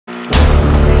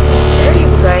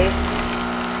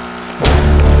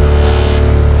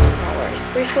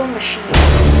espresso machine.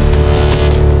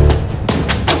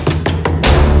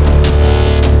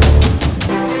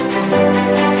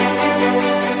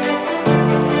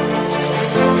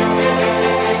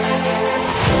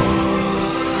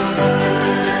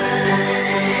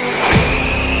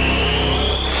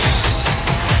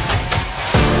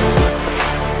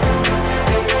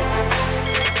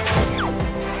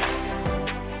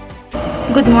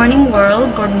 Good morning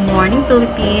world, good morning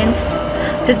Philippines.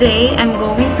 Today I'm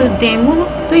going to demo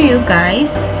to you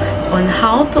guys on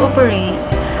how to operate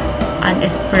an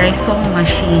espresso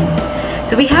machine.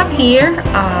 So we have here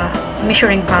a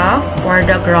measuring cup for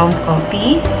the ground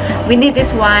coffee. We need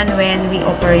this one when we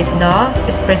operate the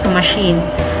espresso machine.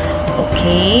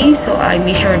 Okay, so I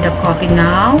measure the coffee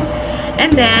now,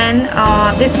 and then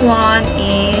this one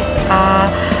is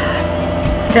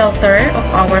filter of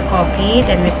our coffee.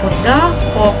 Then we put the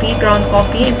coffee, ground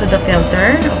coffee, into the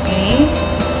filter. Okay,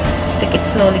 take it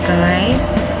slowly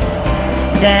guys.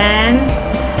 Then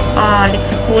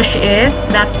let's push it,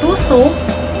 not too soak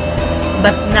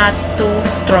but not too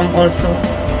strong also.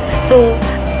 So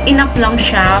enough lang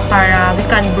siya para we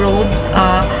can brew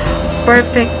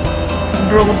perfect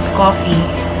brewed coffee.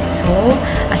 So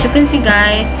as you can see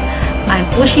guys, I'm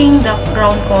pushing the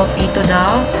ground coffee to the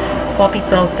coffee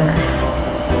filter.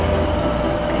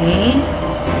 Okay.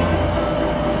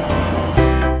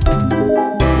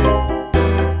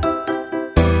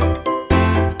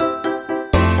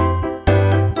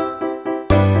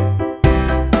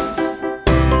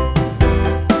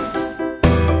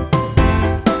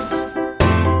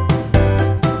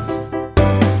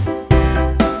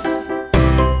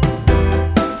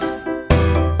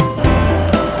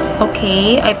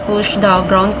 Okay, I push the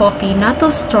ground coffee, not too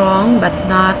strong but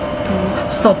not too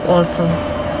soft also.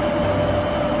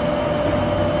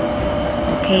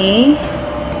 Okay,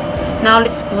 now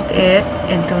let's put it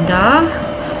into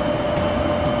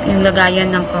yung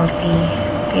lagayan ng coffee.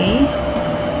 Okay,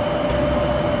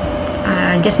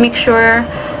 just make sure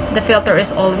the filter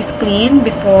is always clean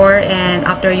before and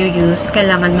after you use.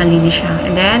 Kailangan malinis siya.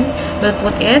 And then we'll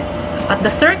put it at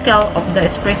the circle of the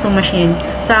espresso machine.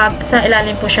 Sa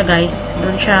ilalim po siya guys.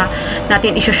 Doon siya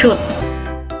natin i-shoot.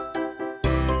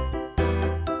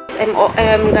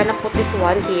 I'm gonna put this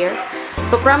one here.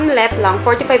 So from left lang,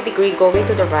 45 degree going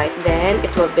to the right, then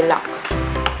it will be locked.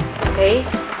 Okay?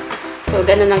 So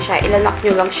ganun lang siya. Ilalock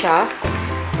nyo lang siya.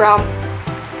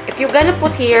 If you're gonna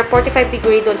put here, 45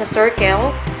 degree doon sa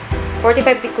circle,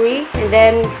 45 degree, and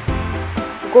then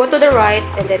go to the right,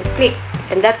 and then click.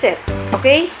 And that's it.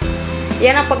 Okay?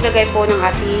 Yan ang paglagay po ng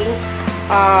ating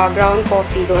ground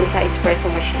coffee doon sa espresso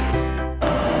machine.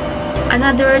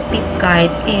 Another tip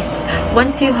guys is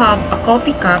once you have a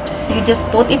coffee cups, you just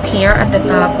put it here at the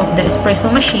top of the espresso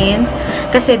machine.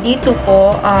 Kasi dito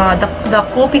po, the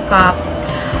coffee cup,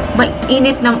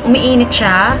 umiinit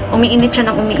siya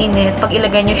ng umiinit pag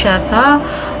ilagay nyo siya sa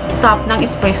top ng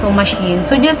espresso machine.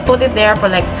 So just put it there for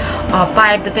like 5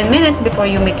 to 10 minutes before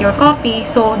you make your coffee.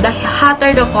 So the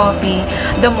hotter the coffee,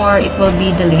 the more it will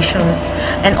be delicious.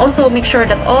 And also make sure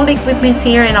that all the equipments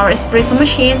here in our espresso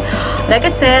machine, like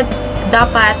I said,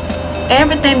 dapat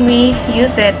every time we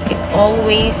use it, we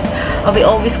always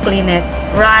clean it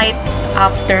right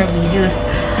after we use.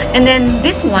 And then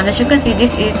this one, as you can see,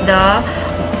 this is the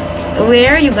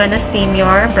where you're gonna steam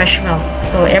your fresh milk.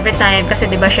 So every time, kasi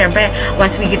diba syempre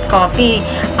once we get coffee,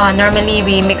 normally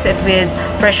we mix it with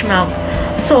fresh milk.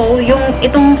 So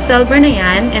itong silver na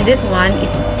yan and this one is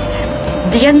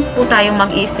diyan po tayo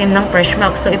mag-i-steam ng fresh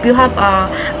milk. So if you have a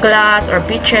glass or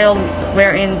pitcher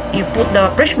wherein you put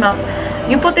the fresh milk,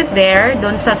 you put it there,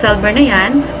 doon sa silver na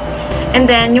yan. And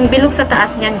then yung bilog sa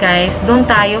taas niyan guys, doon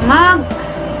tayo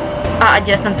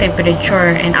adjust ng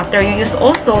temperature. And after you use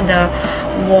also the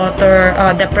water,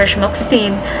 the fresh milk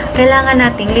steam, kailangan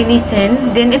nating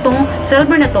linisin din itong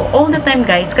silver na to all the time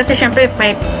guys, kasi syempre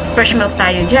may fresh milk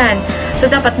tayo dyan. So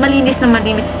dapat malinis na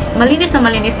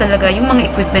malinis talaga yung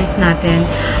mga equipments natin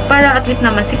para at least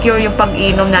naman secure yung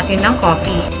pag-inom natin ng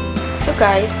coffee. So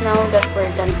guys, now that we're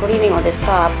done cleaning all the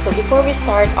stuff, so before we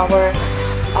start our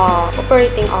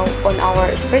operating on our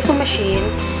espresso machine,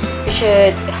 we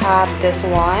should have this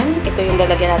one. Ito yung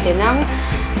lalagyan natin ng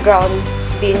ground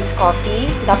beans coffee.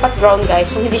 Dapat ground guys.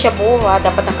 So hindi siya buo ha.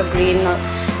 Dapat naka-green,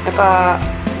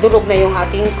 nakadurog na yung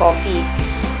ating coffee.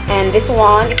 And this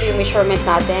one, ito yung measurement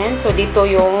natin. So dito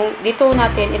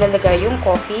natin ilalagay yung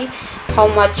coffee. How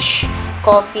much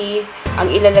coffee ang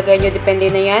ilalagay nyo. Depende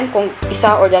na yan kung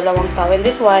isa or dalawang tao. And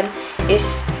this one is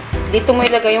dito mo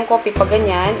ilagay yung coffee pag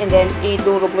ganyan. And then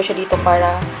idurog mo siya dito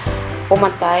para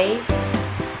pumatay.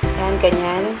 Yan,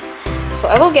 ganyan. So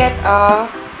I will get a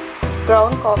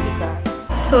ground coffee guys.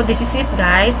 So this is it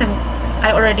guys.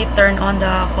 I already turned on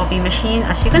the coffee machine.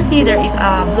 As you can see, there is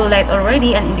a blue light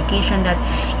already, an indication that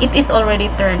it is already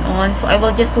turned on. So I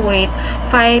will just wait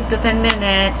 5 to 10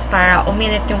 minutes para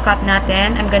uminit yung cup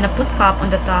natin. I'm gonna put cup on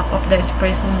the top of the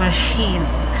espresso machine.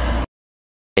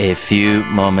 A few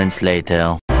moments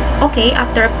later. Okay,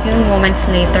 after a few moments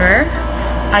later,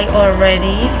 I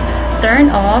already turned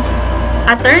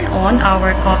on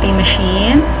our coffee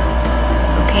machine.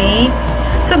 Okay,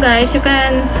 so guys, you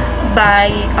can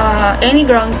buy any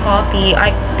ground coffee.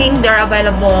 I think they're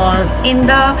available in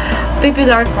the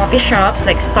popular coffee shops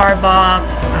like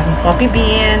Starbucks, Coffee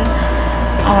Bean,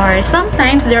 or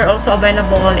sometimes they're also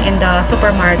available in the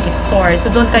supermarket store. So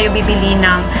doon kayo bibili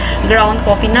ng ground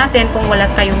coffee natin kung wala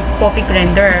kayong coffee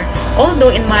grinder.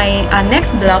 Although in my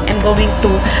next vlog, I'm going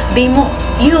to demo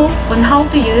you on how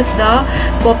to use the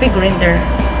coffee grinder.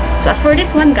 So as for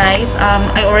this one, guys,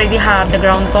 I already have the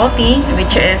ground coffee,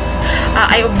 which is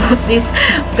I bought this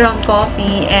ground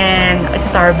coffee and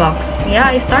Starbucks. Yeah,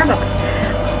 Starbucks.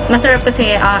 Masarap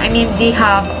kasi, I mean, they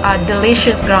have a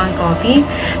delicious ground coffee.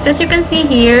 So as you can see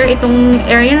here, itong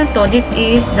area na to, this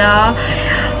is the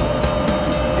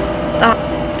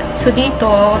so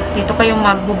dito kayo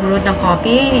mag-brew ng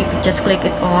coffee. You just click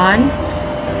it on.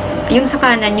 Yung sa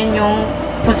kanan, yun yung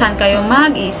kung saan kayo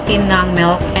mag-steam ng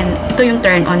milk, and ito yung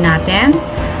turn on natin.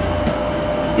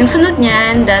 Yung sunod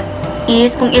niyan, that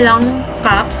is kung ilang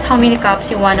cups, how many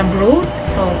cups you wanna brew.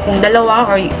 So kung dalawa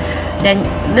or then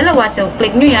dalawa, so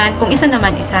click nyo yan. Kung isa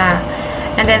naman, isa.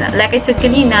 And then like I said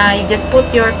kanina, you just put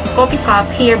your coffee cup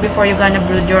here before you gonna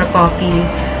brew your coffee.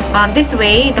 This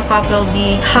way the cup will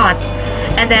be hot,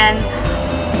 and then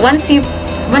once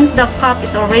the cup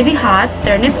is already hot,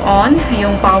 turn it on,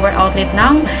 yung power outlet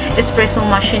ng espresso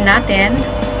machine natin.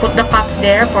 Put the cups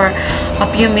there for a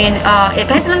few minutes,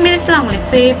 kahit ilang minutes lang, let's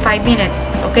say 5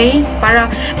 minutes, okay?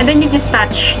 And then you just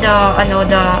touch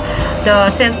the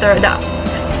center, the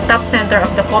top center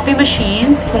of the coffee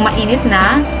machine kung mainit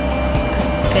na,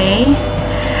 okay?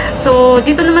 So,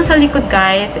 dito naman sa likod,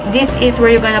 guys, this is where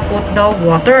you're gonna put the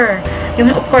water.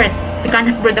 Of course, you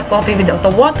cannot brew the coffee without the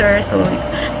water. So,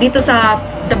 dito sa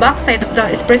the back side of the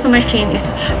espresso machine is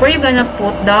where you're gonna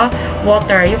put the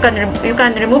water. You can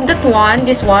remove that one,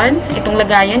 this one, itong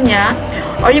lagayan niya,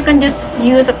 or you can just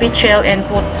use a pitchel and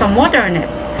put some water on it.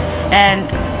 And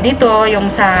dito,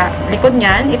 yung sa likod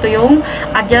niyan, ito yung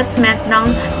adjustment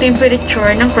ng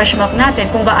temperature ng fresh milk natin,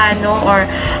 kung gaano or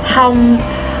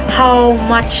how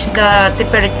much the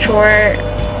temperature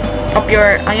of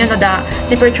your, the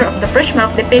temperature of the fresh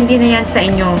milk, depende na yan sa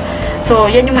inyo. So,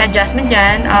 yan yung adjustment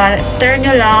dyan. Turn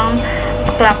nyo lang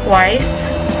clockwise.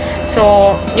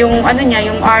 So, yung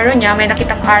yung arrow niya, may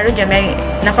nakitang arrow dyan, may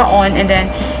naka-on, and then,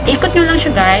 ikot nyo lang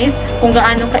siya, guys, kung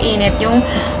gaano kainit yung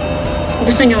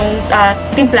gusto nyo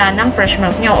timpla ng fresh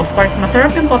milk nyo. Of course,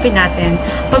 masarap yung coffee natin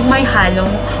pag may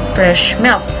halong fresh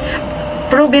milk.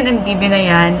 Proven and given na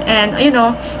yan. And,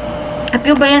 if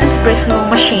you buy an espresso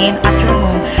machine at your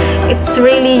home, it's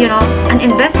really, an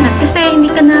investment kasi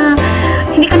hindi ka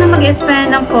na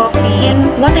mag-spend ng coffee.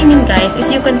 And what I mean, guys,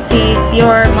 is you can save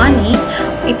your money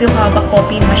if you have a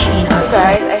coffee machine. So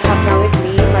guys, I have now with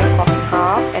me my coffee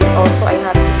cup, and also I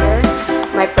have here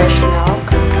my fresh milk.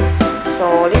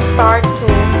 So let's start to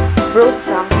brew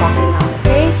some coffee now,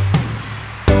 okay?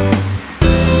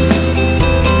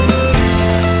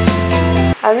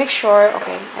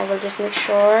 I will just make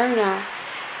sure na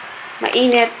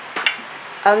mainit.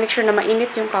 I'll make sure na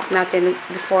mainit yung cup natin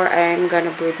before I'm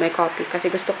gonna brew my coffee. Kasi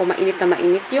gusto ko mainit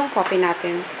yung coffee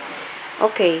natin.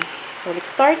 Okay, so let's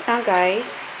start na,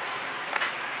 guys.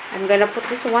 I'm gonna put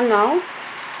this one now.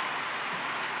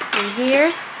 And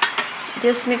here,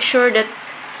 just make sure that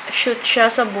shoot siya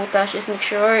sa butas. Just make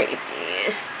sure it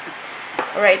is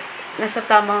right. Nasa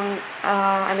tamang,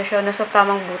 nasa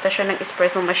tamang butas siya ng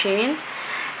espresso machine.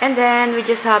 And then, we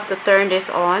just have to turn this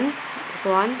on. This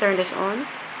one, turn this on.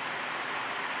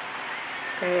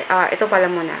 Okay, ito pala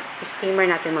muna. Steamer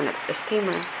natin muna.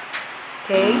 Steamer.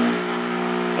 Okay.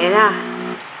 Ayan na.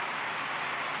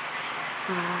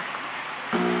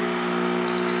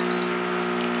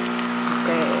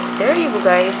 Okay, there you go,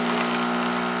 guys.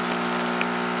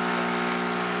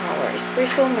 Our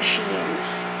espresso machine.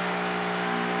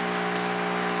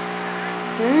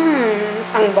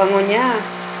 Ang bango niya.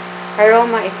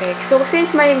 Aroma effect. So,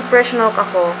 since may fresh milk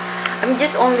ako, I'm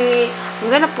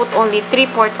gonna put only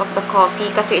 3/4 of the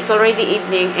coffee kasi it's already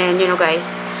evening, and guys,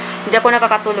 hindi ako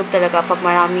nakakatulog talaga pag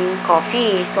maraming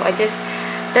coffee. So, I just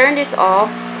turn this off.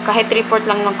 Kahit 3/4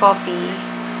 lang ng coffee,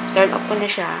 turn off ko na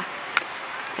siya.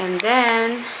 And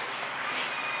then,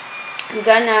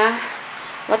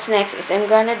 what's next is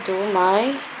I'm gonna do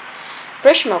my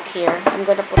fresh milk here. I'm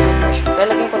gonna put my fresh milk.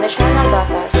 Lalagyan ko na siya ng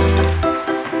gatas.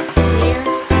 So, here.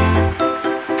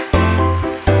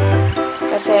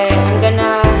 Kasi, I'm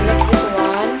gonna mix this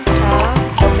one sa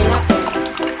coffee natin.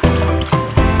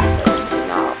 So, this is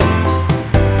enough.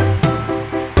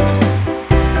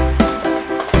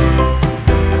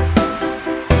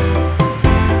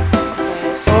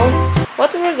 Okay, so,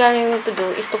 what we're going to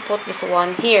do is to put this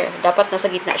one here. Dapat nasa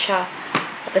gitna siya.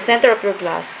 At the center of your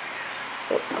glass.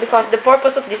 So, because the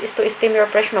purpose of this is to steam your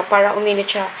fresh milk para uminit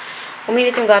siya.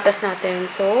 Uminit yung gatas natin.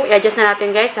 So, i-adjust na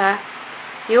natin guys ha.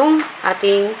 Yung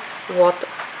ating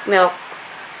milk.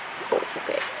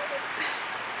 Okay.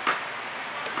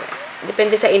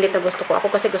 Depende sa init na gusto ko. Ako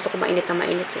kasi gusto ko mainit na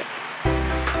mainit eh.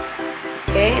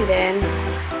 Okay, and then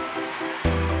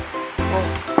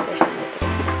first na ito.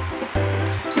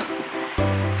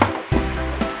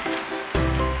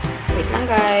 Wait lang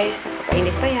guys.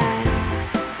 Nakapainit pa yan.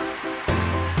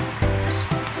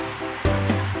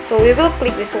 So, we will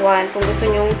click this one. Kung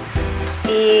gusto nyong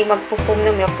mag-foam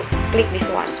ng milk, click this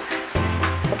one.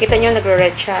 So, kita nyo,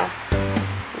 nagre-red siya.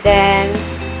 Then,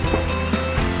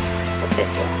 put this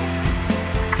one.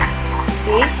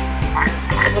 See?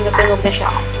 Tunog na siya.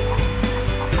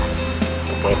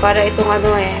 Okay, para itong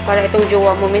para itong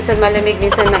jowa mo. Minsan malamig,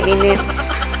 minsan mainit.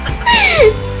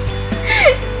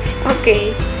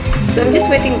 Okay. So, I'm just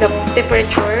waiting the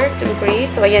temperature to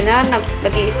increase. So, ayan na.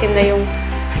 Nag-i-steam na yung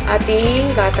ating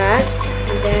gatas.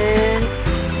 And then,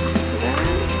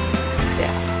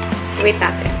 yeah. Wait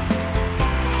natin.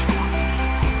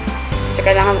 Kasi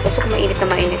kailangan, gusto ko mainit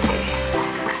na mainit eh.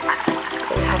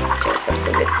 So, we have just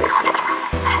to let this one.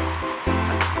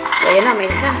 So, ayan na,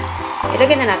 mainit na.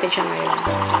 Ilagay na natin siya ngayon.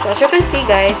 So, as you can see,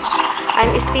 guys,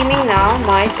 I'm steaming now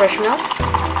my fresh milk.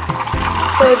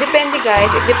 So, depende, guys.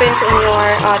 It depends on your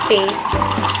taste,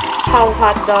 how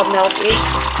hot the milk is.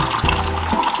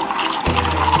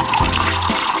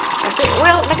 So,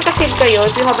 well, nakakasave kayo.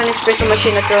 So, you have an espresso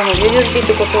machine at your home. You just need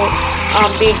to go to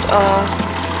big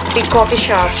coffee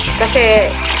shop.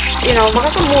 Kasi, you know,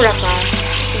 makakamura ka.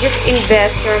 You just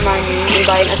invest your money in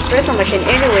buying an espresso machine.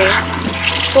 Anyway,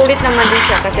 sulit naman din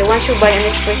siya. Kasi once you buy an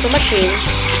espresso machine,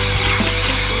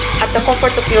 at the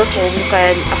comfort of your home, you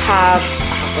can have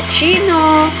a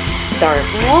cappuccino, dark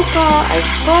mocha,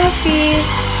 iced coffee,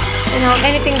 you know,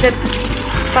 anything that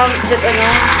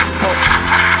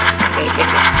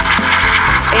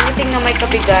anything na may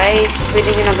kape, guys, pwede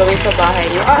nyo na gawin sa bahay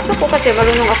nyo. Asa ko kasi,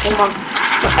 marunong ako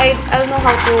I know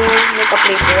how to make a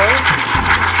flavor.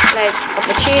 Like,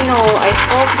 cappuccino, iced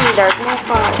coffee, dark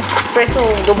mocha, espresso,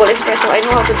 double espresso. I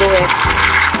know how to do it.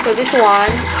 So, this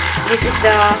is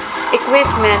the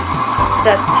equipment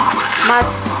that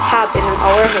must have in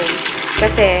our home.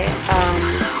 Kasi,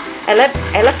 I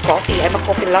love coffee. I'm a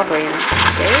coffee lover, you know.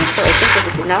 Okay, so I think this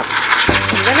is enough.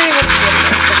 I'm gonna remove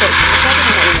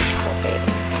this.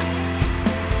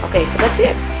 Okay, so that's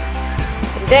it.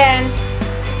 And then,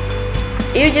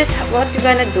 what you're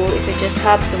gonna do is you just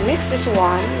have to mix this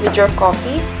one with your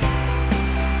coffee.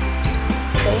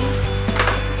 Okay.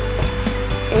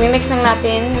 I-mix lang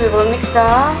natin. We will mix the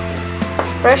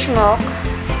fresh milk.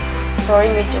 Sorry,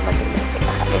 medyo madumi.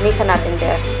 Linisan natin,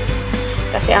 guys.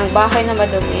 Kasi ang bahay na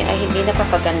madumi ay hindi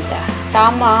nakakaganda.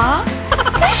 Tama?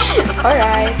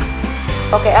 Alright.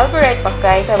 Okay, I'll be right back,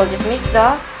 guys. I will just mix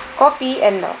the coffee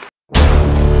and milk.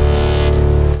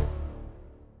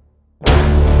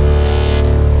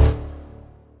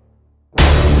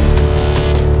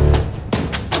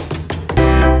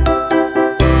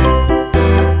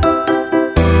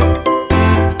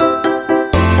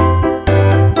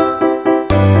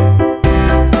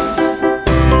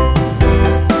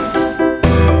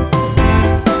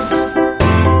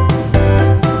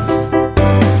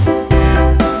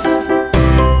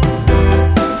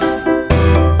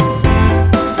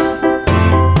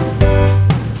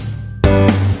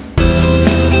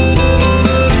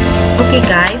 Okay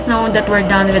guys, now that we're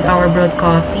done with our brewed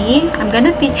coffee, I'm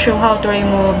gonna teach you how to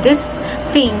remove this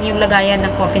thing, yung lagayan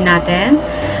ng coffee natin.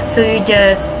 So you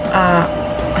just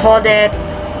hold it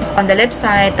on the left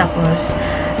side, tapos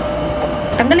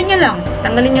tanggalin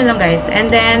nyo lang guys.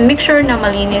 And then make sure na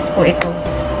malinis po ito.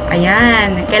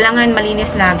 Ayan, kailangan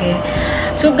malinis lagi.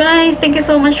 So guys, thank you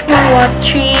so much for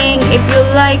watching. If you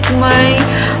like my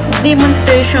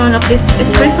demonstration of this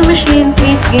espresso machine,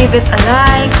 please give it a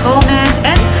like, comment,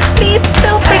 and please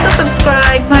feel free to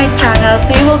subscribe my channel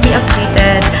so you will be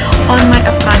updated on my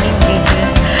upcoming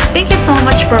videos. Thank you so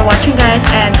much for watching guys,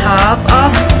 and have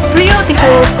a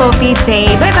beautiful coffee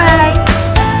day. Bye bye.